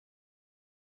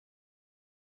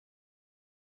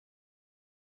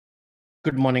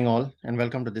Good morning, all, and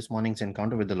welcome to this morning's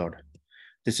encounter with the Lord.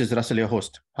 This is Russell, your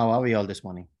host. How are we all this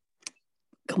morning?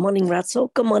 Good morning,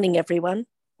 Russell. Good morning, everyone.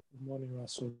 Good morning,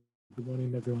 Russell. Good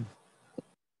morning, everyone.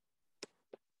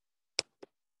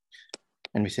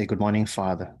 And we say, Good morning,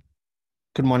 Father.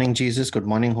 Good morning, Jesus. Good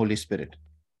morning, Holy Spirit.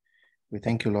 We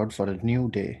thank you, Lord, for a new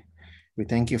day. We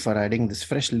thank you for adding this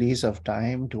fresh lease of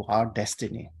time to our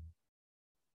destiny.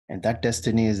 And that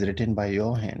destiny is written by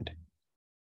your hand.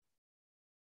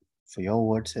 For your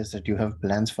word says that you have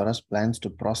plans for us, plans to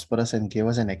prosper us and give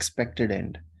us an expected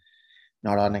end,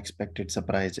 not unexpected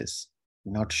surprises,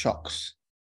 not shocks.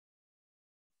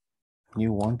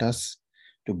 You want us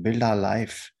to build our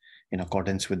life in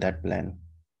accordance with that plan,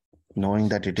 knowing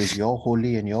that it is your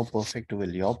holy and your perfect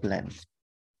will, your plan.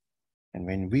 And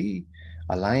when we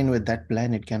align with that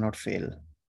plan, it cannot fail.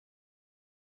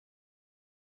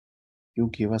 You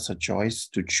give us a choice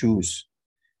to choose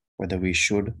whether we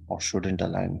should or shouldn't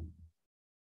align.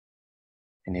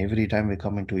 And every time we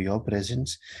come into your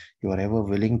presence, you are ever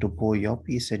willing to pour your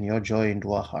peace and your joy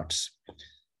into our hearts.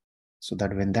 So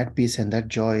that when that peace and that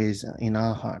joy is in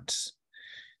our hearts,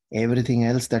 everything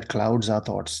else that clouds our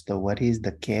thoughts, the worries,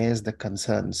 the cares, the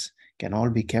concerns, can all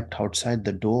be kept outside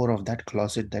the door of that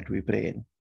closet that we pray in.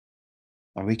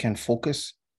 And we can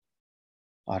focus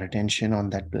our attention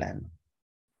on that plan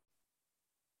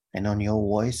and on your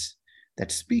voice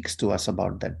that speaks to us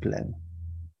about that plan.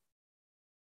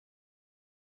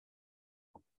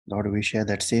 Lord, we share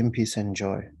that same peace and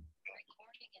joy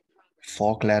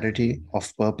for clarity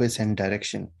of purpose and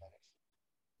direction.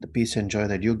 The peace and joy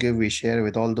that you give, we share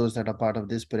with all those that are part of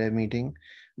this prayer meeting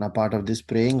and are part of this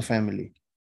praying family,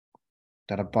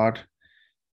 that are part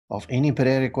of any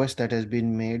prayer request that has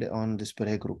been made on this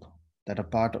prayer group, that are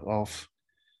part of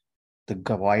the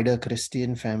wider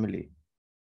Christian family,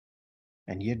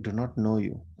 and yet do not know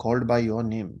you, called by your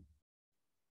name,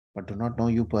 but do not know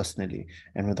you personally,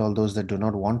 and with all those that do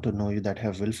not want to know you, that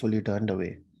have willfully turned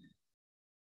away.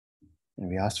 And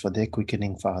we ask for their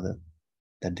quickening, Father,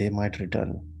 that they might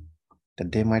return, that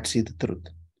they might see the truth.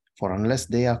 For unless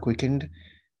they are quickened,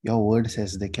 your word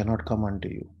says they cannot come unto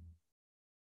you.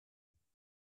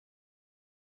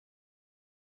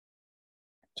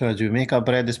 So as we make our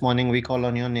prayer this morning, we call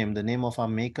on your name, the name of our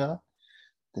Maker,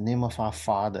 the name of our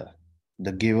Father,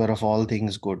 the giver of all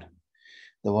things good,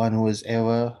 the one who is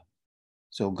ever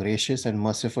so gracious and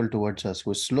merciful towards us,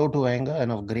 who is slow to anger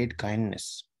and of great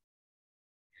kindness,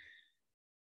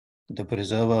 the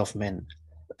preserver of men.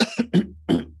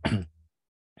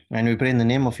 And we pray in the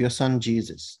name of your Son,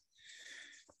 Jesus,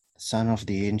 Son of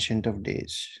the Ancient of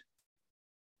Days,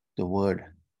 the Word,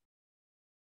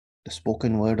 the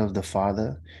spoken word of the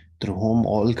Father, through whom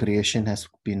all creation has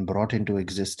been brought into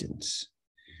existence,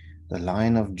 the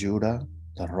Lion of Judah,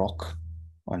 the rock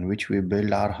on which we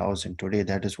build our house, and today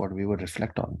that is what we would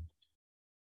reflect on.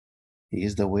 He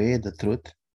is the way, the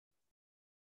truth,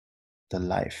 the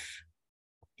life.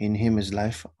 In him is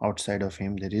life. Outside of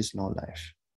him, there is no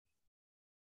life.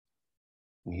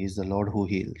 He is the Lord who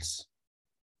heals.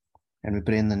 And we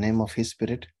pray in the name of his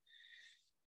Spirit,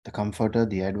 the Comforter,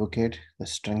 the Advocate, the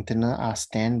Strengthener, our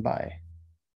standby,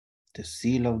 the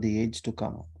seal of the age to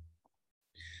come.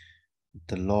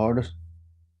 The Lord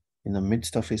in the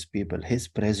midst of his people, his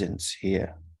presence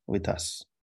here with us.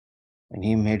 And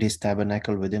he made his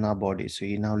tabernacle within our bodies. So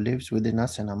he now lives within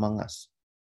us and among us.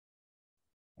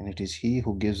 And it is he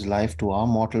who gives life to our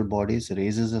mortal bodies,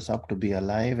 raises us up to be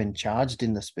alive and charged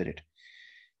in the Spirit,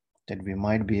 that we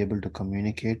might be able to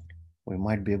communicate, we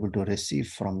might be able to receive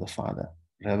from the Father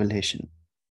revelation.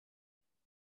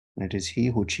 And it is he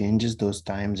who changes those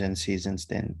times and seasons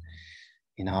then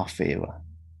in our favor.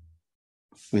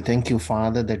 We thank you,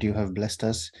 Father, that you have blessed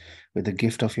us with the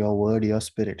gift of your word, your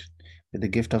Spirit, with the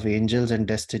gift of angels and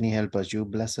destiny helpers. You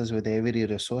bless us with every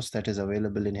resource that is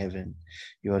available in heaven.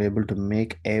 You are able to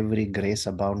make every grace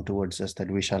abound towards us,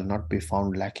 that we shall not be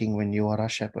found lacking when you are our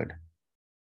shepherd.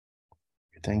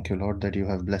 We thank you, Lord, that you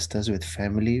have blessed us with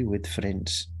family, with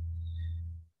friends,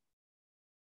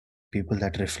 people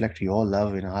that reflect your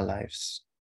love in our lives,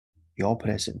 your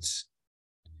presence.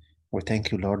 We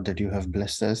thank you, Lord, that you have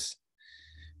blessed us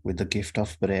with the gift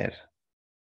of prayer,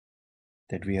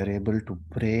 that we are able to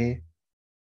pray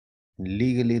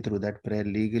legally. Through that prayer,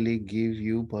 legally give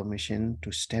you permission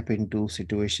to step into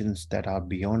situations that are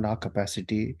beyond our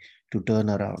capacity to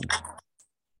turn around.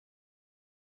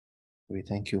 We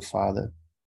thank you, Father,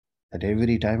 that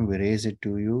every time we raise it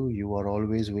to you, you are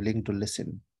always willing to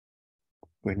listen.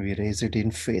 When we raise it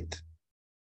in faith,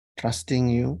 trusting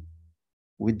you,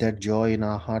 with that joy in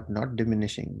our heart, not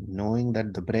diminishing, knowing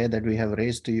that the prayer that we have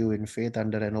raised to you in faith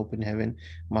under an open heaven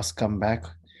must come back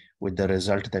with the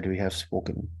result that we have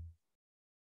spoken.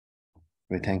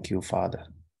 We thank you, Father.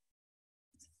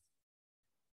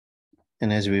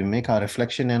 And as we make our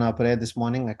reflection and our prayer this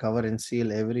morning, I cover and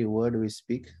seal every word we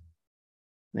speak,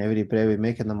 every prayer we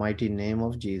make in the mighty name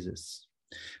of Jesus.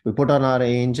 We put on our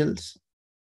angels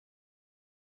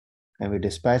and we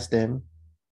dispatch them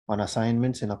on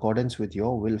assignments in accordance with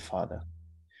your will, Father.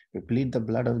 We plead the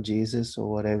blood of Jesus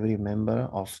over every member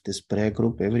of this prayer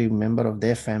group, every member of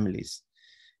their families,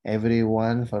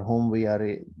 everyone for whom we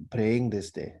are praying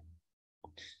this day.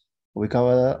 We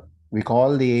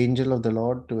call the angel of the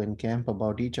Lord to encamp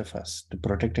about each of us, to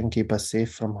protect and keep us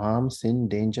safe from harm, sin,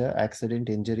 danger, accident,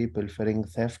 injury, pilfering,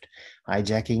 theft,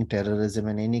 hijacking, terrorism,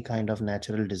 and any kind of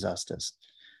natural disasters.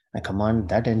 I command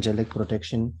that angelic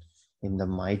protection in the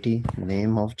mighty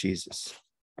name of Jesus.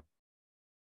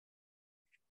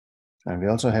 And we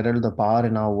also herald the power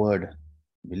in our word,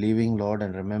 believing, Lord,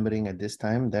 and remembering at this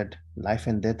time that life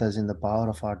and death is in the power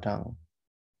of our tongue.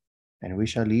 And we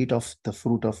shall eat of the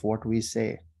fruit of what we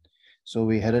say. So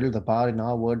we herald the power in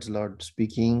our words, Lord,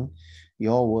 speaking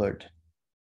your word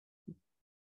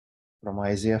from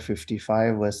Isaiah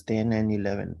 55, verse 10 and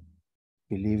 11,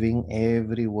 believing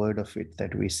every word of it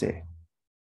that we say.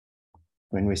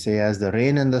 When we say, as the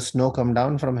rain and the snow come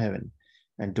down from heaven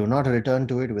and do not return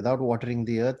to it without watering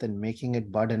the earth and making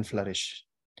it bud and flourish,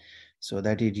 so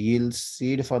that it yields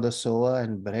seed for the sower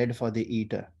and bread for the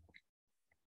eater,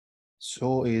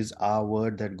 so is our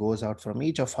word that goes out from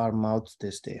each of our mouths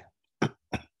this day.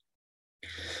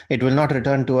 It will not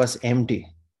return to us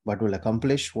empty, but will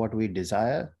accomplish what we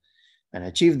desire and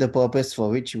achieve the purpose for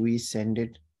which we send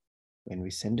it, when we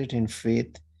send it in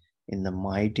faith in the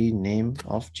mighty name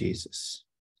of Jesus.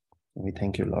 We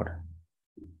thank you, Lord.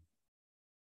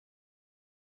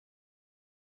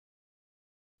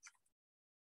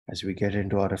 As we get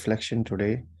into our reflection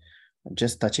today,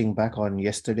 just touching back on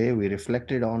yesterday, we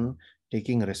reflected on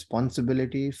taking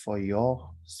responsibility for your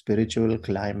spiritual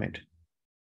climate,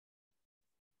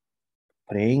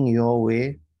 praying your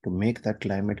way to make that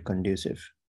climate conducive.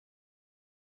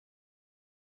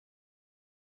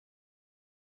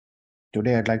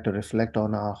 Today, I'd like to reflect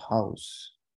on our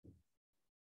house,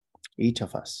 each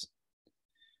of us.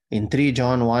 In 3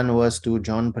 John 1 verse 2,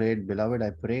 John prayed, "Beloved, I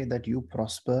pray that you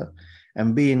prosper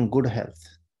and be in good health,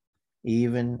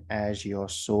 even as your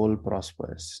soul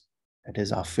prospers." That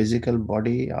is, our physical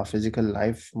body, our physical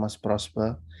life must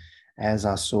prosper as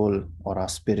our soul or our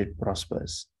spirit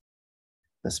prospers.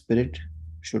 The spirit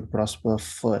should prosper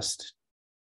first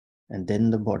and then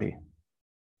the body.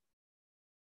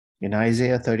 In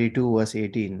Isaiah 32 verse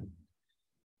 18,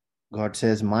 God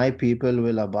says, "My people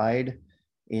will abide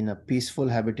in a peaceful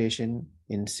habitation,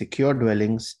 in secure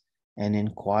dwellings, and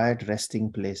in quiet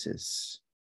resting places."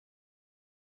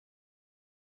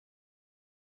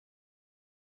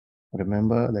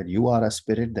 Remember that you are a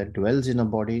spirit that dwells in a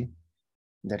body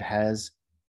that has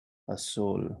a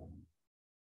soul.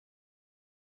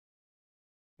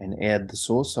 And at the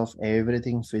source of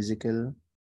everything physical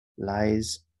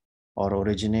lies or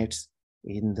originates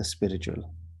in the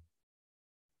spiritual,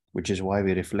 which is why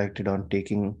we reflected on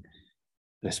taking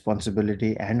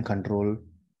responsibility and control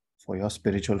for your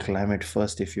spiritual climate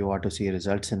first if you are to see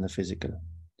results in the physical.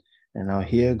 And now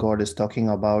here God is talking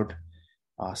about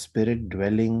our spirit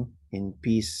dwelling in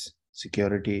peace,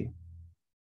 security,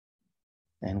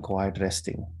 and quiet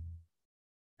resting.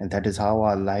 And that is how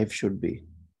our life should be.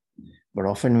 But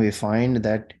often we find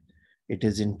that it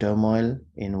is in turmoil,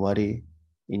 in worry,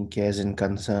 in cares and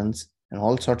concerns, and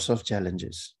all sorts of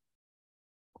challenges.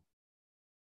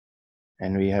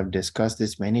 And we have discussed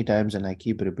this many times, and I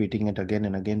keep repeating it again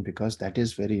and again because that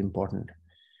is very important.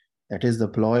 That is the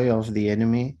ploy of the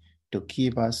enemy to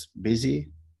keep us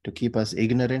busy, to keep us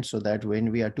ignorant, so that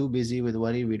when we are too busy with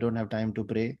worry, we don't have time to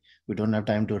pray, we don't have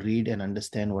time to read and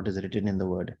understand what is written in the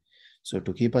word. So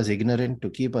to keep us ignorant, to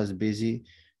keep us busy,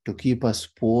 to keep us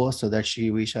poor, so that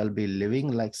we shall be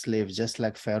living like slaves, just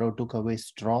like Pharaoh took away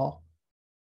straw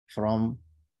from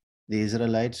the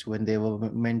Israelites when they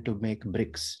were meant to make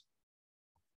bricks,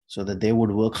 so that they would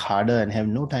work harder and have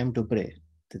no time to pray.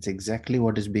 That's exactly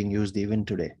what is being used even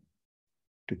today,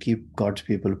 to keep God's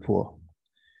people poor,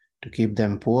 to keep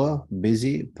them poor,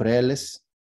 busy, prayerless,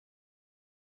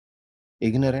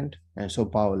 ignorant, and so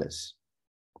powerless.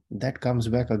 That comes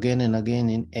back again and again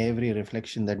in every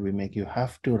reflection that we make. You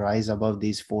have to rise above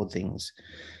these 4 things.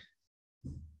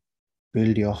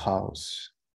 Build your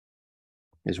house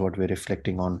is what we're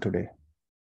reflecting on today.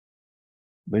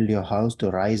 Build your house to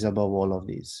rise above all of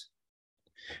these.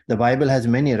 The Bible has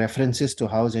many references to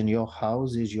house, and your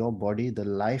house is your body, the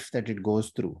life that it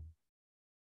goes through.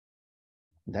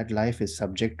 That life is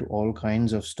subject to all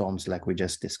kinds of storms like we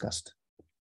just discussed.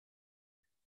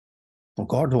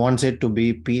 God wants it to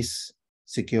be peace,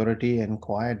 security, and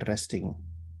quiet resting.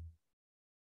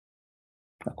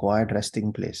 A quiet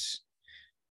resting place.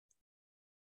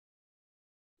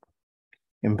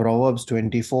 In Proverbs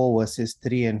 24, verses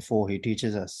 3 and 4, he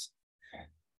teaches us,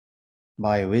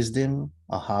 by wisdom,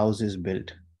 a house is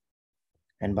built,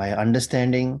 and by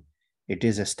understanding, it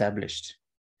is established.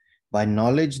 By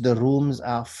knowledge, the rooms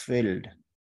are filled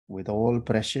with all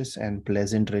precious and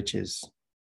pleasant riches.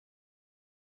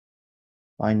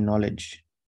 By knowledge.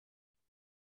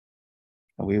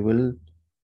 We will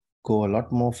go a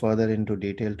lot more further into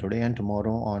detail today and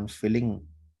tomorrow on filling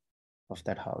of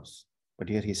that house. But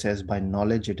here he says, by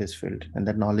knowledge it is filled. And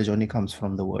that knowledge only comes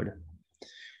from the word.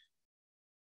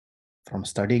 From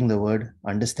studying the word,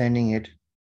 understanding it,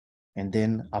 and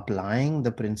then applying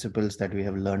the principles that we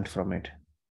have learned from it.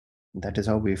 That is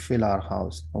how we fill our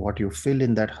house. What you fill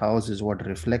in that house is what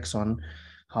reflects on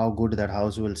how good that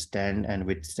house will stand and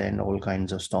withstand all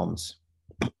kinds of storms.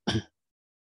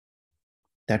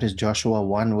 That is Joshua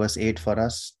 1 verse 8 for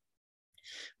us.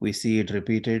 We see it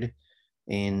repeated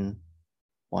in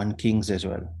 1 Kings as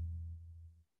well.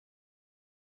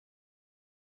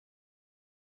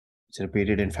 It's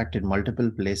repeated, in fact, in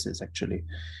multiple places actually.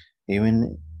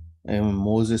 Even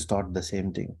Moses taught the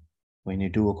same thing. When you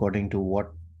do according to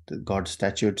what God's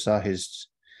statutes are,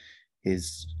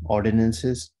 his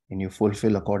ordinances, and you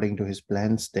fulfill according to his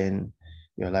plans, then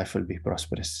your life will be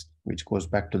prosperous, which goes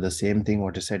back to the same thing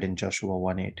what is said in Joshua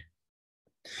 1:8.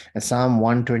 And Psalm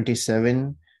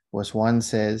 127 verse 1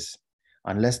 says,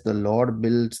 unless the Lord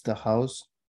builds the house,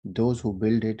 those who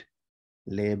build it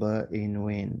labor in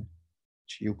vain.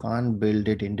 You can't build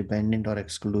it independent or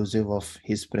exclusive of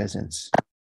his presence.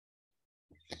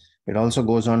 It also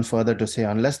goes on further to say,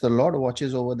 unless the Lord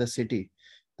watches over the city,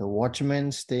 the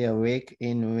watchmen stay awake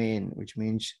in vain, which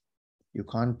means you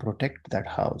can't protect that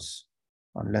house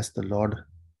unless the Lord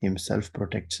himself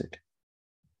protects it.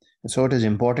 And so it is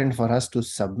important for us to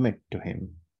submit to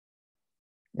him.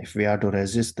 If we are to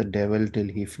resist the devil till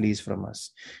he flees from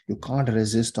us, you can't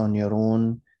resist on your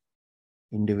own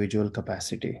individual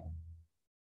capacity.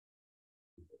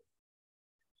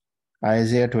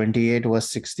 Isaiah 28 verse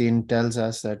 16 tells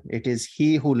us that it is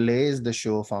he who lays the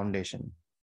sure foundation.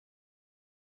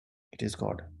 It is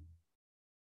God.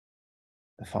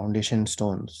 The foundation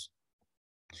stones.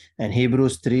 And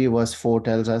Hebrews 3 verse 4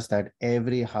 tells us that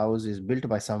every house is built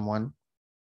by someone,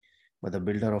 but the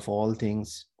builder of all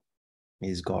things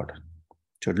is God.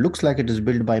 So it looks like it is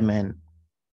built by man,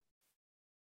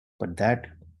 but that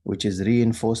which is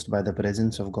reinforced by the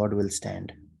presence of God will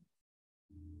stand.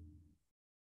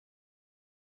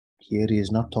 Here he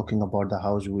is not talking about the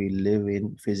house we live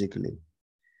in physically.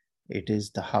 It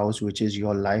is the house which is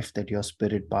your life that your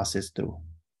spirit passes through.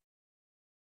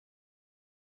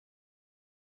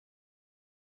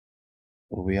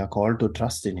 We are called to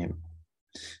trust in him.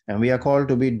 And we are called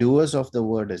to be doers of the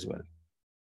word as well.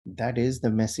 That is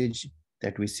the message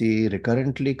that we see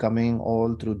recurrently coming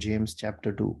all through James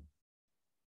chapter 2.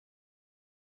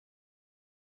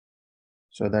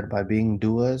 So that by being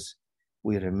doers,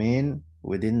 we remain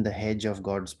within the hedge of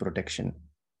God's protection.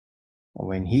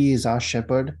 When he is our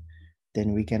shepherd,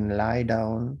 then we can lie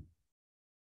down,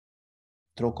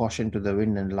 throw caution to the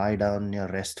wind and lie down near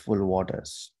restful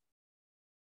waters.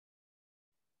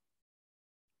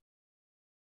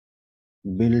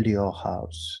 Build your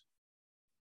house.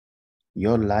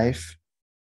 Your life,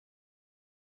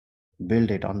 build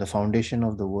it on the foundation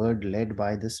of the word led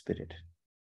by the Spirit.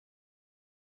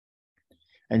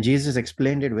 And Jesus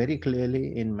explained it very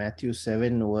clearly in Matthew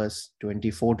 7 verse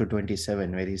 24 to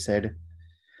 27, where he said,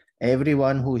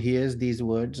 everyone who hears these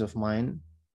words of mine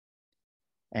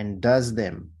and does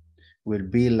them will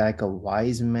be like a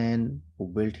wise man who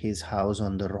built his house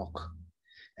on the rock.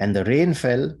 And the rain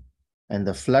fell, and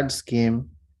the floods came,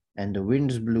 and the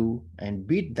winds blew and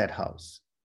beat that house.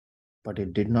 But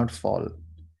it did not fall,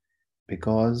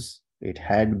 because it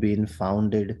had been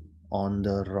founded on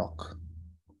the rock.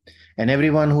 And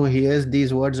everyone who hears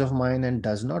these words of mine and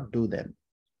does not do them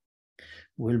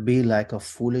will be like a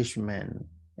foolish man.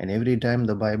 And every time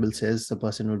the Bible says the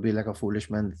person will be like a foolish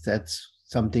man, that's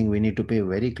something we need to pay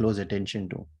very close attention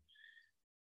to.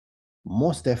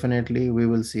 Most definitely, we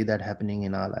will see that happening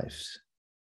in our lives.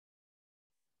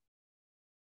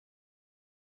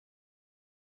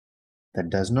 That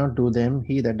does not do them,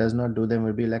 he that does not do them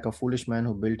will be like a foolish man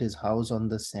who built his house on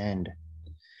the sand.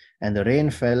 And the rain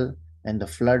fell, and the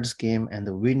floods came, and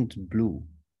the wind blew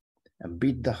and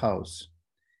beat the house,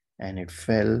 and it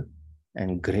fell,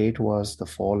 and great was the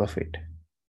fall of it.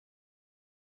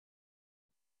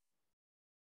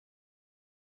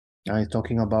 Now he's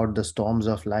talking about the storms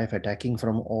of life attacking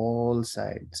from all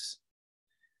sides.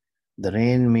 The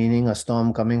rain meaning a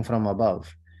storm coming from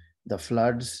above, the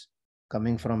floods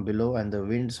coming from below, and the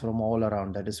winds from all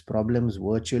around. That is problems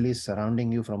virtually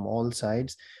surrounding you from all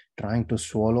sides, trying to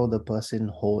swallow the person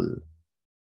whole.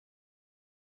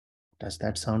 Does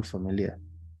that sound familiar?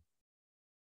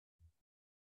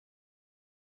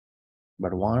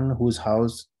 But one whose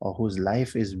house or whose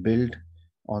life is built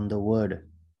on the word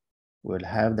will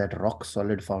have that rock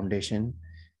solid foundation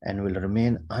and will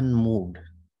remain unmoved,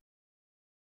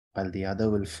 while the other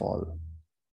will fall.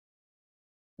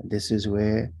 This is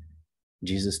where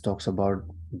Jesus talks about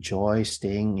joy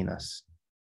staying in us,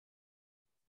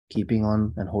 keeping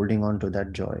on and holding on to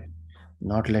that joy,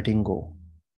 not letting go.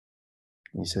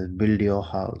 He says, build your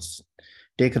house.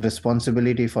 Take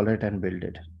responsibility for it and build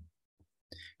it.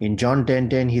 In John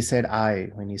 10:10, he said,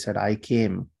 when he said, I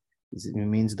came, it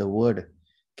means the word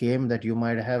came that you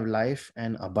might have life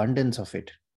and abundance of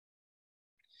it.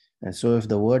 And so if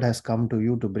the word has come to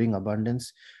you to bring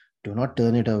abundance, do not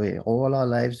turn it away. All our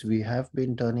lives, we have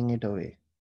been turning it away,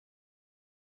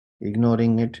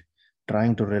 ignoring it,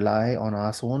 trying to rely on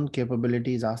our own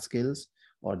capabilities, our skills,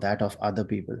 or that of other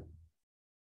people,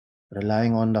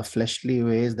 relying on the fleshly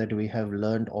ways that we have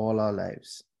learned all our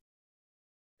lives.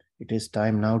 It is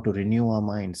time now to renew our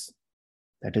minds.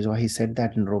 That is why he said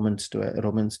that in Romans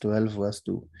 12 verse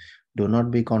 2. Do not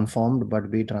be conformed,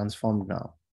 but be transformed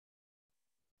now.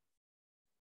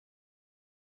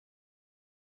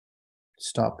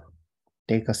 Stop,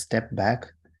 take a step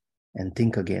back and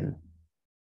think again.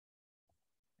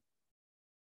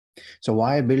 So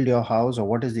why build your house, or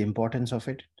what is the importance of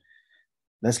it?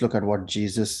 Let's look at what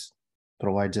Jesus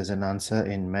provides as an answer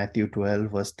in Matthew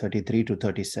 12 verse 33 to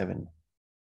 37.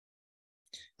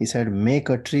 He said, make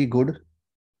a tree good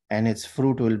and its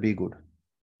fruit will be good,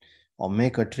 or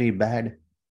make a tree bad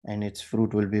and its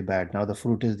fruit will be bad. Now the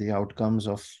fruit is the outcomes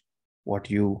of what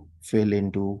you fill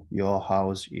into your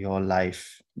house, your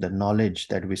life, the knowledge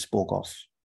that we spoke of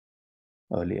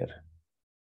earlier.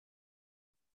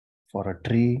 For a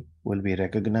tree will be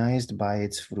recognized by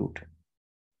its fruit.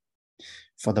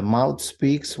 For the mouth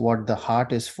speaks what the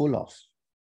heart is full of.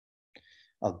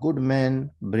 A good man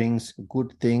brings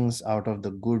good things out of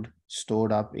the good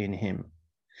stored up in him,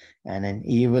 and an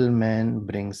evil man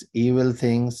brings evil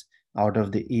things out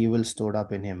of the evil stored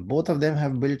up in him. Both of them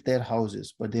have built their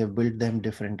houses, but they have built them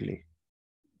differently.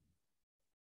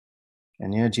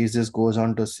 And here Jesus goes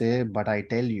on to say, but I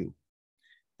tell you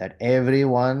that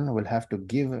everyone will have to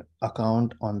give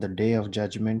account on the day of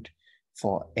judgment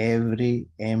for every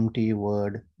empty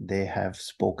word they have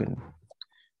spoken.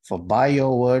 For by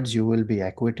your words you will be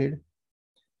acquitted,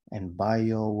 and by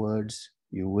your words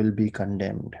you will be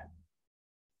condemned.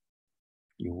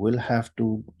 You will have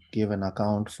to give an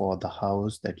account for the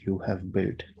house that you have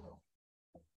built.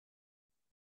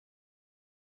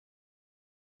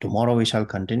 Tomorrow we shall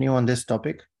continue on this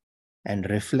topic and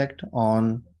reflect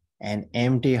on an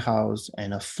empty house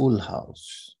and a full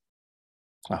house.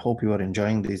 I hope you are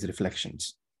enjoying these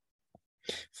reflections.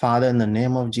 Father, in the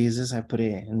name of Jesus, I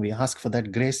pray and we ask for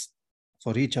that grace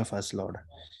for each of us, Lord,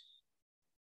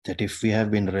 that if we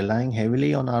have been relying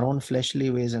heavily on our own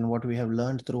fleshly ways and what we have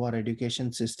learned through our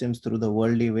education systems, through the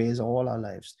worldly ways all our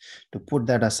lives, to put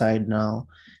that aside now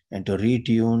and to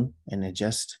retune and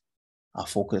adjust our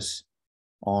focus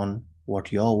on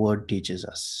what your word teaches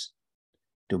us,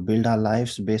 to build our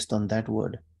lives based on that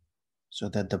word, so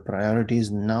that the priorities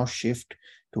now shift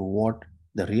to what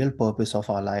the real purpose of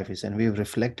our life is. And we've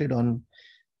reflected on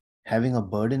having a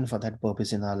burden for that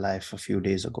purpose in our life a few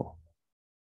days ago.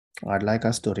 I'd like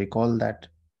us to recall that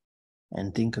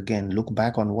and think again, look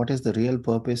back on what is the real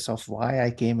purpose of why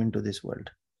I came into this world.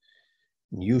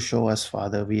 You show us,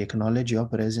 Father. We acknowledge your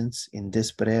presence in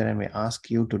this prayer and we ask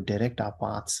you to direct our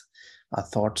paths, our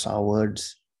thoughts, our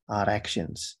words, our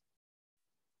actions.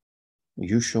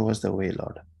 You show us the way,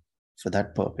 Lord, for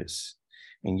that purpose.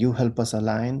 And you help us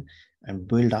align and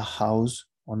build a house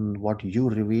on what you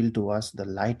reveal to us, the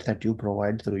light that you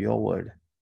provide through your word.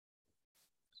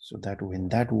 So that when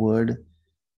that word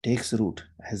takes root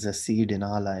as a seed in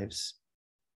our lives,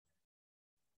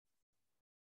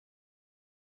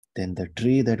 then the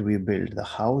tree that we build, the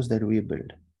house that we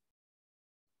build,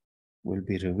 will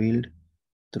be revealed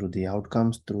through the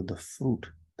outcomes, through the fruit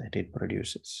that it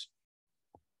produces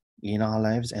in our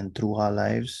lives and through our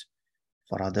lives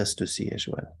for others to see as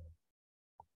well.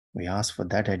 We ask for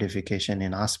that edification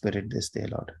in our spirit this day,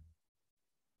 Lord.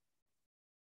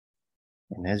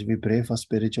 And as we pray for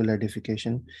spiritual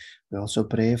edification, we also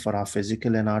pray for our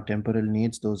physical and our temporal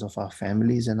needs, those of our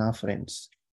families and our friends.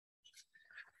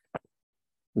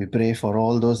 We pray for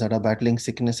all those that are battling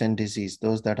sickness and disease,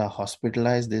 those that are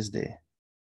hospitalized this day.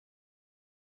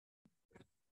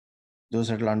 those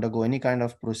that will undergo any kind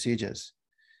of procedures.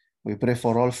 We pray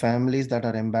for all families that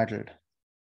are embattled,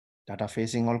 that are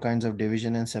facing all kinds of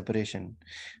division and separation,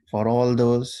 for all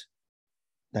those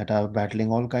that are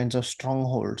battling all kinds of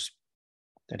strongholds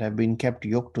that have been kept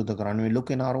yoked to the ground. We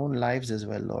look in our own lives as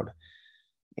well, Lord.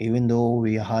 Even though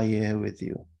we are here with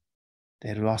you,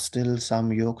 there are still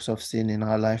some yokes of sin in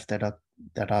our life that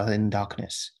are in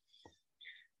darkness.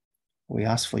 We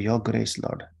ask for your grace,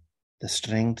 Lord, the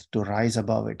strength to rise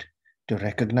above it, to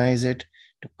recognize it,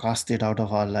 to cast it out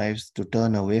of our lives, to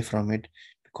turn away from it,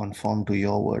 to conform to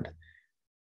your word,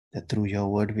 that through your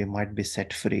word we might be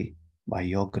set free by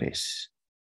your grace.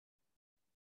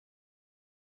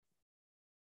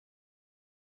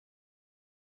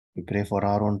 We pray for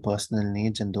our own personal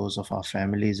needs and those of our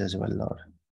families as well, Lord.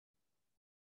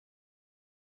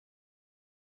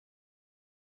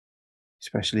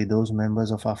 Especially those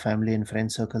members of our family and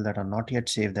friend circle that are not yet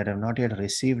saved, that have not yet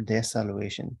received their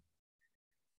salvation,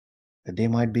 that they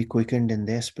might be quickened in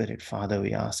their spirit. Father,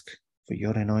 we ask for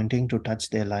your anointing to touch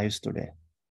their lives today,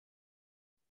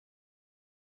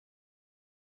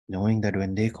 knowing that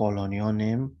when they call on your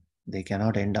name, they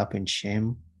cannot end up in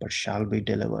shame, but shall be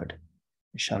delivered,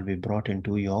 shall be brought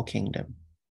into your kingdom.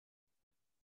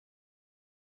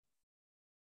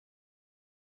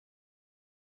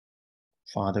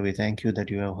 Father, we thank you that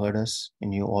you have heard us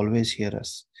and you always hear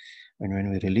us. And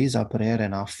when we release our prayer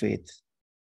and our faith,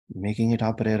 making it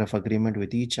our prayer of agreement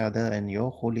with each other and your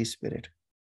Holy Spirit,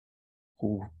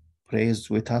 who prays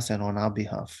with us and on our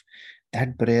behalf,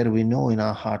 that prayer we know in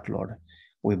our heart, Lord,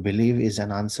 we believe is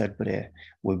an answered prayer.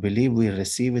 We believe we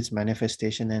receive its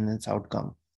manifestation and its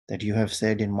outcome that you have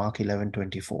said in Mark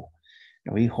 11:24.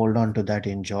 And we hold on to that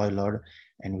in joy, Lord,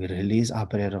 and we release our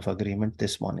prayer of agreement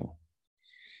this morning.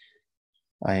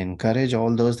 I encourage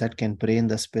all those that can pray in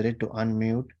the Spirit to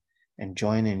unmute and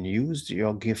join and use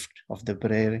your gift of the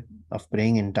prayer of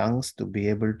praying in tongues to be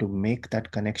able to make that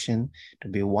connection, to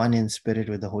be one in spirit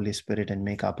with the Holy Spirit and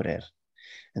make our prayer.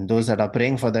 And those that are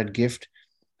praying for that gift,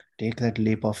 take that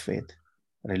leap of faith.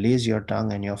 Release your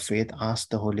tongue and your faith. Ask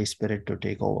the Holy Spirit to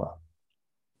take over.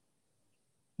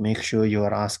 Make sure you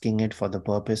are asking it for the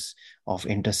purpose of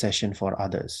intercession for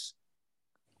others.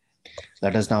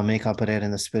 Let us now make our prayer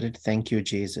in the Spirit. Thank you,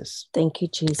 Jesus. Thank you,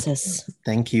 Jesus.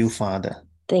 Thank you, Father.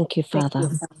 Thank you, Father.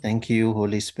 Thank you,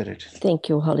 Holy Spirit. Thank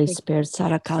you, Holy Spirit.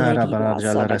 Sarakaleria,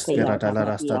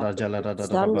 Sarakaya,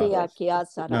 Sandia Kia,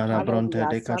 Sarakaleria,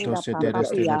 Sanda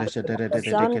Papatia,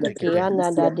 Sandikia,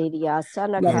 Nadadia,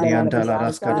 Sanakaya,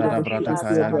 Sarakia, Sarakada,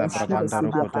 Sandia Kia, Sarakaya,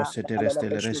 Sarakada Papa, Shanda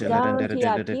Papatia,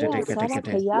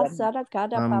 Sarakadaria,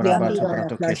 Sarakada Papatia,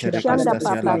 Santa Kamba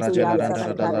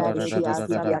Papaya, Santia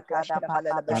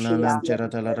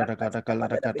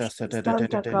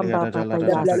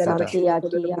Kia.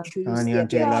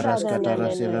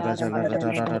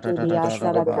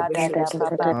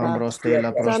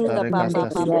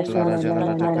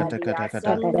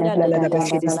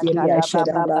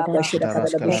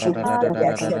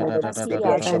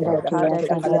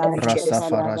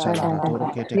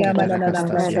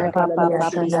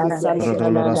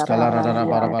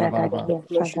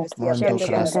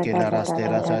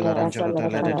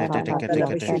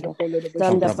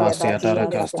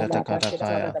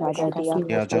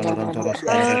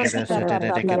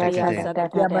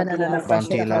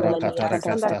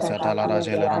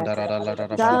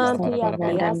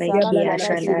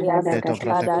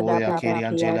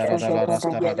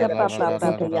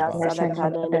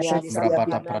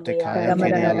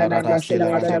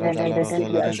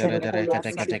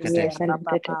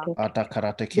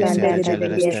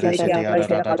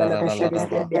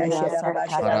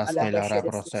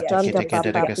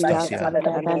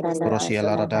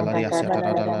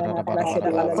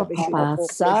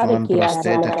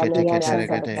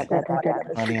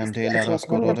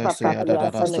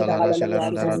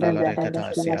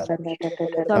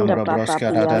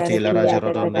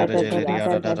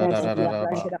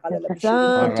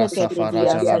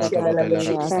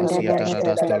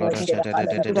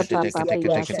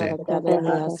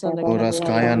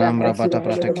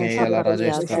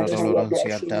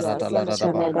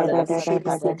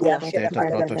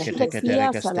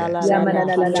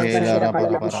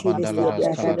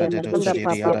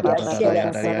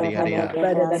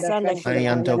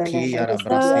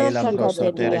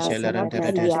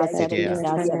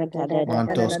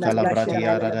 Mantos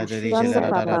calabratia da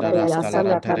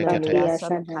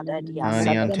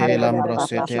Aniante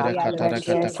lambrosetere catara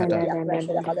catacata.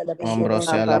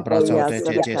 Ambrosella brasote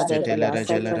te le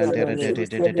regelerandere de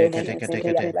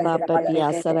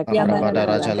Abrabada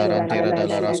rajalarantera de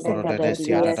la rascuro de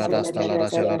Sierra da Stala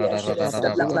rajalara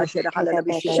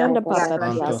Shanda Papa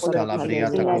Antos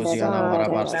Calabriata Cosiala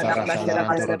Marabascara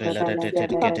Salarantoro de la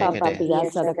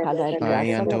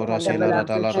Ayantoro Selara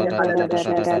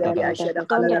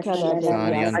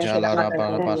Arian Jalara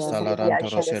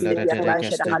Barbasalarantoro Celere de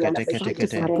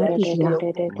Kete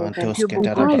Mantos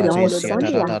Ketara Prazisia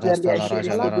Talara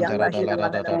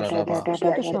Jalarantara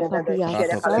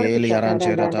Rato Keli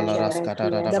Arangera Dalaras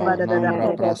Cataraba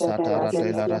Mambra Prasata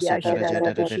Ratela Rasetare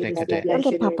Jedekete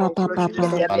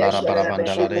Alara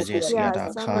Barabandala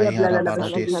Regesiata Kaya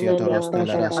Rabaratisia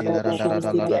Torostella Rasilarandara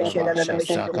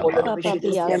Shasakaba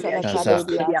Tazak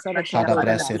Ada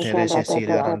Bresetere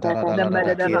Siria Randara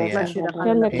Kiria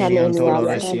Eliantolo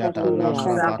Resiata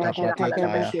Namara Bata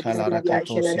Pratekaya Kalara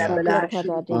Katosia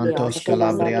Antos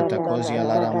Calabriata Cosia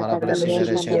Lara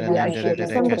Marabresiere Sherendere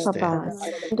de Keste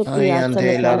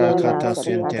Ayante Lara Catas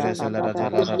Interes Lara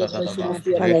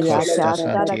Recosta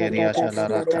Santiria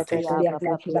Shalara Cate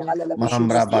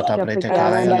Mambra Bata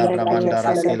Pretekaya La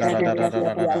Brabandara Skelara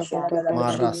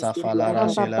Mara Safalara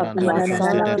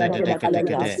Shelarandoro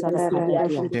Coste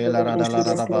de Telara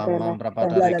Dalaraba Mambra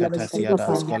Bata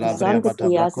Recatasiada Scolabria Bata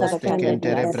Bracoste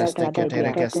Kentere Breste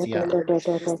Ketere Gestia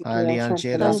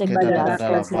Aliancheras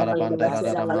Kedara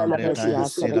Barabandara Mambreta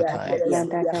Sirakai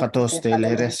Katoste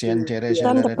Leresientere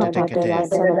Gelere Tekete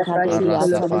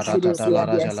Arasta Farata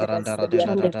Talara Jalarandara de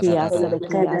la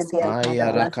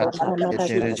Ayarakat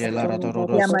Teregelara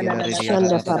Doros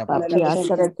Keleridia Tata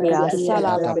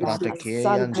Prateke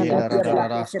Angela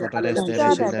Radarasco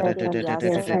Restere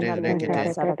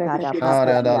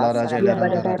Aradala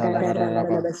Jelarandara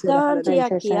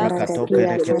Ricatoke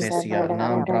de Ketesia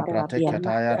Nambra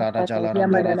Pratekataya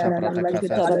Radajalarandara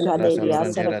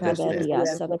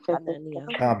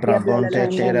Abrabonte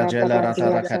Tera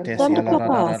Gelarata Catesia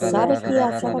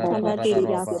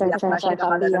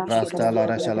Rasta la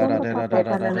Rasalara de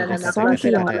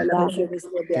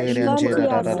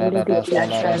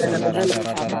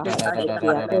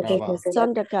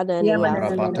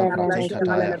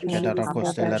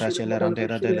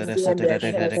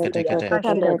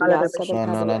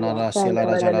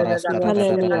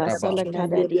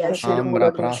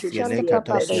Ambra Prasia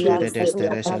Lecatos de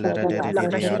Destere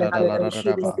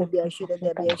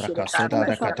Bracaseta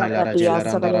de Catela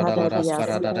Gelarandara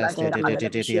Rascarada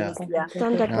Destedia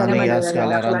Nanias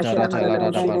Galarantara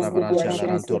Telara Barabrancha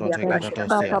Laranturo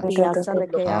Tegatosia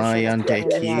Ayante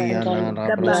Kiana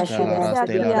Rabroscala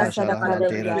Rastela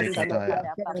Rashalantera de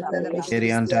Cataya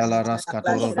Eriantala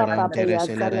Rascatoro Barantere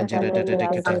Selerengere de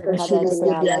Decate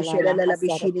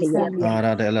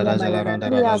Ara de la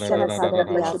Rajalarandara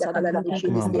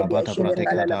Mambra Bata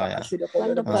Pratecataya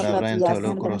Ara Brento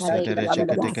Lucrosia de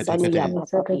Recate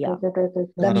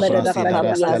Arabrasila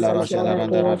Rastela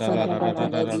Rashalarandara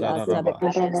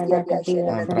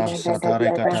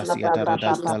Amprasatare Catasia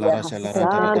Taradastala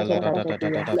Rashalarandara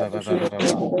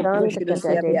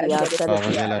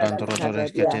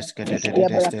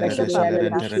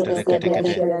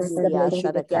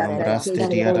Ambraste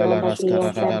Diadala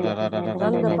Rascara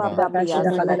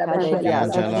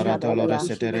Diantala Dolores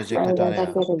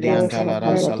Terejecataya Diantala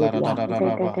Rasalara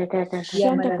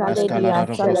Ascalara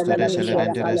Prostere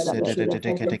Celenderes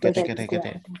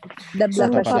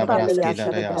Sota Barabraski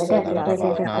Daria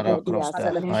Salarava Nara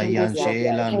Crosta Ayan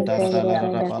Shelan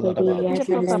Daradalara Paladaba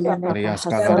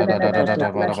Riascala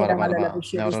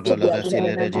Narodola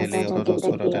Silere Geli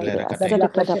Rodosura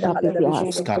Telecate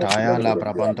Scataya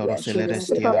Labrabandoro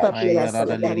Celerestia Ayara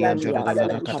Lirian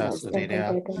Jordan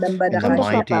Catastadia in the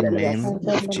mighty name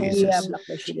of Jesus.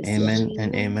 Amen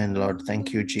and amen, Lord.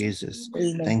 Thank you, Jesus.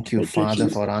 Thank you, Father,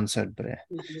 for answered prayer.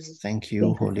 Thank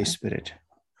you, Holy Spirit.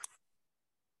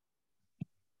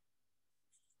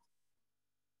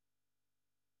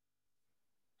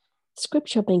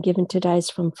 Scripture being given today is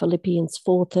from Philippians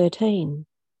 4:13.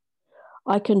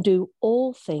 I can do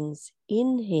all things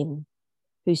in him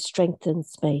who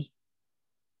strengthens me.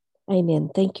 Amen.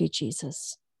 Thank you,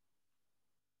 Jesus.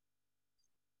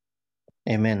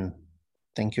 Amen.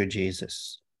 Thank you,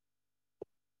 Jesus.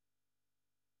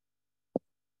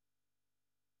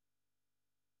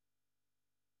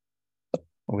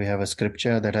 We have a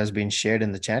scripture that has been shared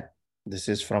in the chat. This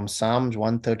is from Psalms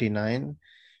 139,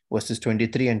 verses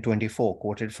 23 and 24,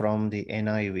 quoted from the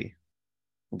NIV.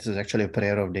 This is actually a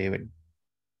prayer of David,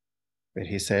 where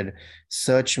he said,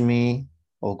 "Search me,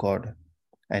 O God,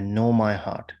 and know my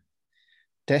heart.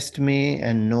 Test me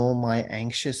and know my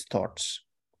anxious thoughts.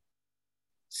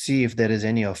 See if there is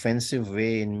any offensive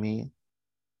way in me,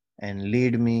 and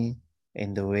lead me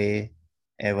in the way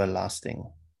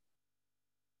everlasting."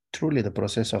 Truly the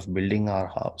process of building our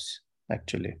house,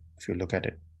 actually, if you look at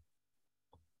it.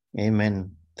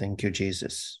 Amen. Thank you,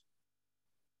 Jesus.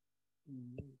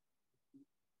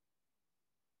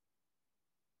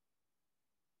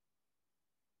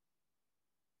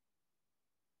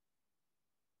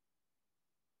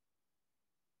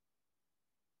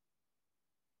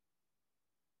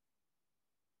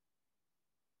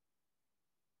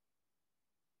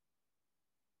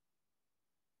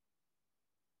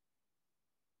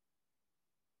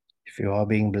 If you are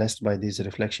being blessed by these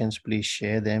reflections, please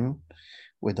share them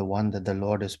with the one that the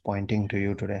Lord is pointing to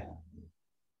you today.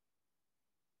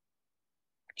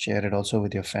 Share it also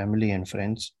with your family and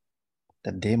friends,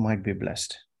 that they might be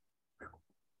blessed.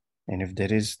 And if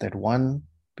there is that one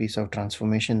piece of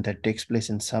transformation that takes place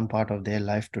in some part of their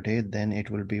life today, then it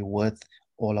will be worth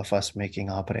all of us making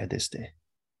our prayer this day.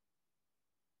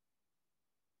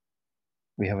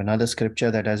 We have another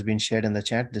scripture that has been shared in the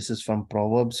chat. This is from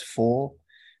Proverbs 4,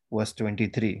 verse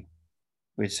 23,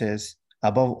 which says,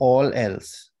 above all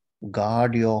else,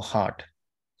 guard your heart,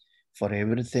 for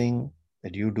everything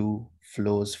that you do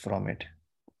flows from it.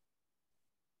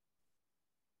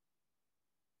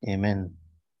 Amen.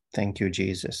 Thank you,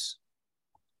 Jesus.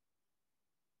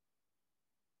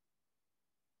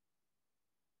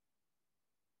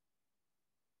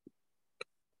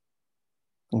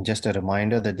 Just a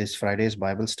reminder that this Friday's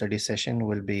Bible study session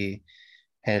will be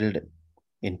held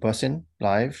in person,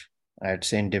 live, at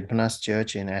St. Dimphna's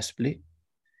Church in Aspley.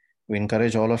 We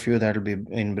encourage all of you that will be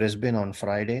in Brisbane on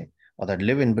Friday or that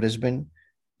live in Brisbane,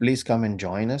 please come and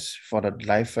join us for a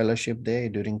live fellowship there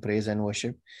during praise and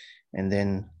worship, and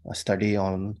then a study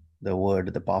on the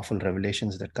word, the powerful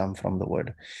revelations that come from the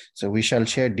word. So we shall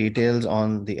share details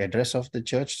on the address of the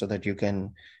church so that you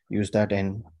can use that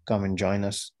and come and join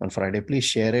us on Friday. Please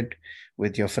share it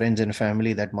with your friends and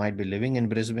family that might be living in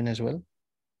Brisbane as well,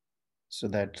 so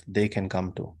that they can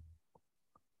come too.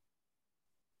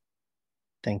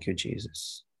 Thank you,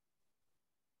 Jesus.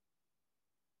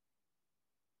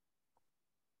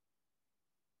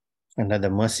 And that the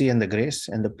mercy and the grace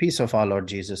and the peace of our Lord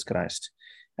Jesus Christ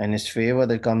and his favor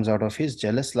that comes out of his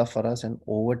jealous love for us and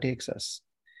overtakes us,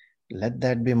 let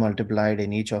that be multiplied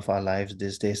in each of our lives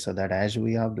this day, so that as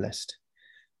we are blessed,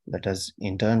 let us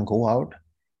in turn go out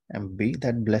and be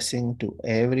that blessing to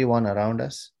everyone around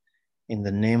us in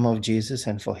the name of Jesus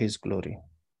and for his glory.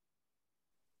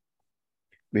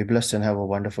 Be blessed and have a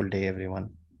wonderful day,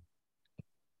 everyone.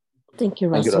 Thank you,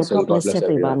 Russell. God bless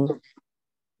everyone.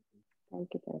 Thank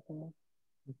you, everyone.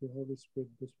 Thank you, Holy Spirit.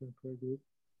 This been prayer group.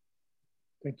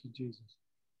 Thank you, Jesus.